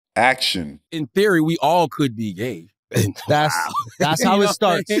Action. In theory, we all could be gay. That's how it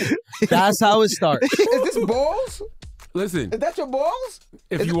starts. That's how it starts. Is this balls? Listen. Is that your balls?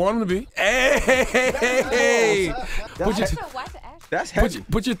 If you want them to be. Hey! That's heavy.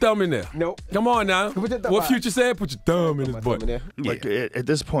 Put your thumb in there. Nope. Come on now. What Future said? Put your thumb in his butt. Like at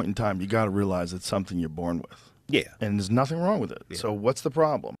this point in time, you got to realize it's something you're born with. Yeah. And there's nothing wrong with it. Yeah. So what's the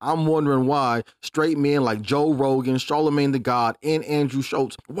problem? I'm wondering why straight men like Joe Rogan, Charlamagne Tha God, and Andrew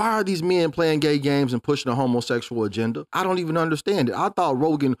Schultz, why are these men playing gay games and pushing a homosexual agenda? I don't even understand it. I thought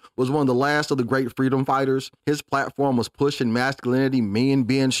Rogan was one of the last of the great freedom fighters. His platform was pushing masculinity, men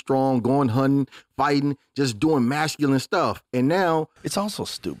being strong, going hunting, fighting, just doing masculine stuff. And now it's also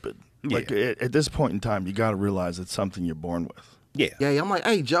stupid. Yeah. Like at this point in time, you got to realize it's something you're born with. Yeah. I'm like,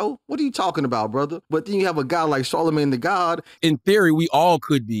 hey, Joe, what are you talking about, brother? But then you have a guy like Charlamagne Tha God. In theory, we all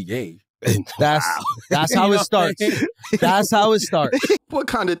could be gay. That's how it starts. That's how it starts. What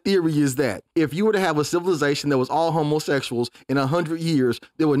kind of theory is that? If you were to have a civilization that was all homosexuals in 100 years,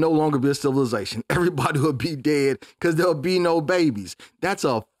 there would no longer be a civilization. Everybody would be dead because there'll be no babies. That's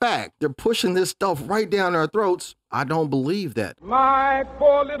a fact. They're pushing this stuff right down our throats. I don't believe that. My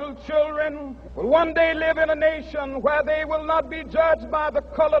poor little children will one day live in a nation where they will not be judged by the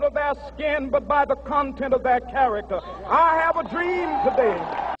color of their skin, but by the content of their character. I have a dream today.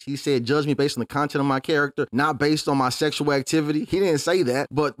 He said, judge me based on the content of my character, not based on my sexual activity. He didn't say that.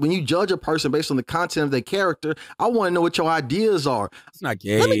 But when you judge a person based on the content of their character, I want to know what your ideas are. It's not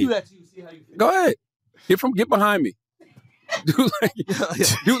gay. Let me do that to you. See how you feel. Go ahead. Get behind me.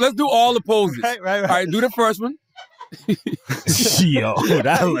 Let's do all the poses. Right. All right, do the first one. Yo,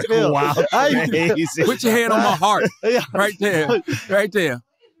 that looks wild. Crazy. Put your hand on my heart. Right there. Right there.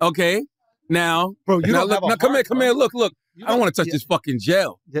 Okay. Now, bro, you don't have a come heart, here. Look. I don't want to touch this fucking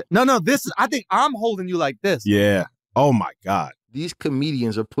gel. Yeah. No, this is, I think I'm holding you like this. Yeah. Oh my God. These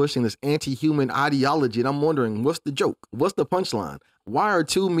comedians are pushing this anti-human ideology, and I'm wondering, what's the joke? What's the punchline? Why are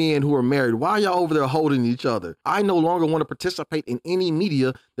two men who are married, why are y'all over there holding each other? I no longer want to participate in any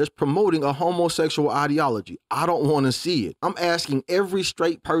media that's promoting a homosexual ideology. I don't want to see it. I'm asking every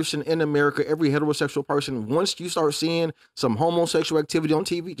straight person in America, every heterosexual person, once you start seeing some homosexual activity on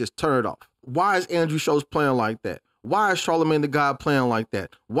TV, just turn it off. Why is Andrew Schultz playing like that? Why is Charlamagne Tha God playing like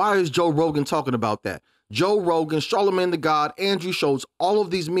that? Why is Joe Rogan talking about that? Joe Rogan, Charlamagne Tha God, Andrew Schultz, all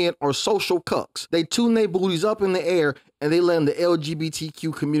of these men are social cucks. They tune their booties up in the air and they let the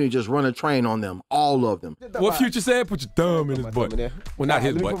LGBTQ community just run a train on them, all of them. What Future said, put your thumb in his butt. Well, not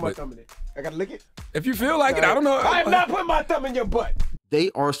his butt, but I gotta lick it? If you feel like it, I don't know. I'm not putting my thumb in your butt. They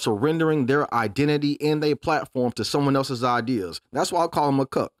are surrendering their identity and their platform to someone else's ideas. That's why I call them a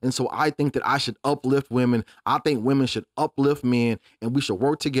cuck. And so I think that I should uplift women. I think women should uplift men, and we should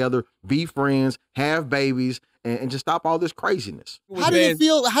work together, be friends, have babies, and just stop all this craziness. How did it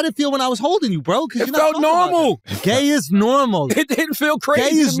feel? How did it feel when I was holding you, bro? It felt normal. Gay is normal. It didn't feel crazy.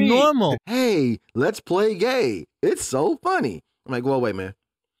 Gay is normal. Hey, let's play gay. It's so funny. I'm like, well, wait, man.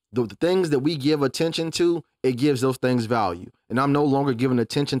 The things that we give attention to, it gives those things value. And I'm no longer giving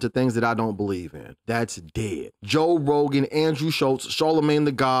attention to things that I don't believe in. That's dead. Joe Rogan, Andrew Schultz, Charlamagne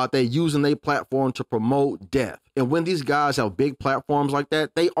Tha God, they're using their platform to promote death. And when these guys have big platforms like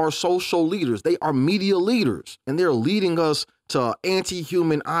that, they are social leaders. They are media leaders. And they're leading us to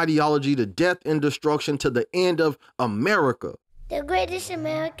anti-human ideology, to death and destruction, to the end of America. The greatest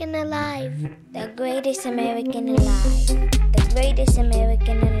American alive. The greatest American alive. The greatest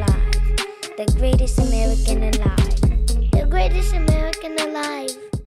American alive. The greatest American alive. The greatest American alive.